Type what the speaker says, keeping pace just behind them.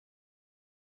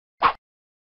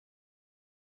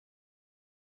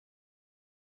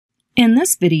In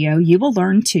this video, you will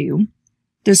learn to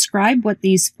describe what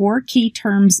these four key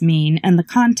terms mean in the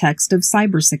context of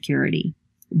cybersecurity: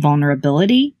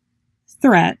 vulnerability,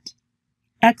 threat,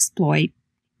 exploit,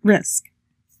 risk. In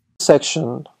this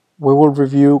section, we will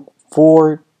review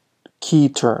four key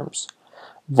terms: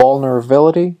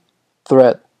 vulnerability,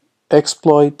 threat,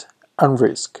 exploit, and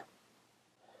risk.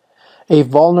 A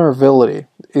vulnerability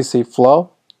is a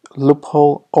flaw,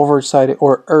 loophole, oversight,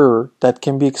 or error that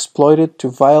can be exploited to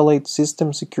violate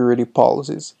system security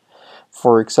policies.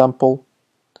 For example,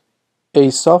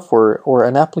 a software or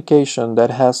an application that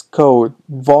has code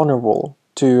vulnerable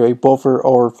to a buffer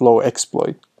overflow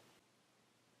exploit.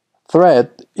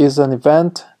 Threat is an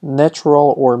event,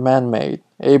 natural or man-made,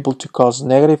 able to cause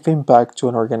negative impact to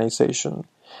an organization.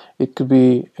 It could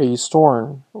be a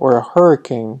storm or a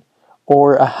hurricane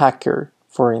or a hacker,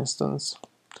 for instance.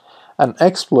 An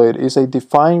exploit is a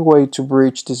defined way to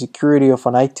breach the security of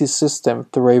an IT system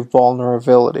through a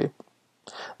vulnerability.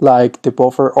 Like the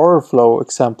buffer overflow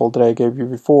example that I gave you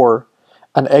before,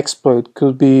 an exploit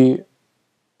could be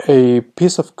a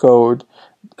piece of code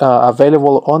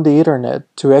available on the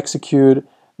internet to execute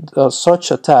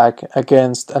such attack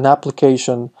against an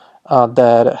application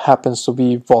that happens to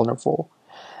be vulnerable.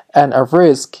 And a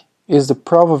risk is the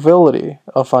probability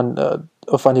of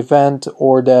an event,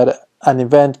 or that an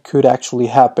event could actually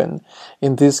happen.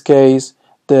 In this case,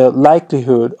 the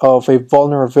likelihood of a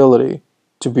vulnerability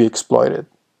to be exploited.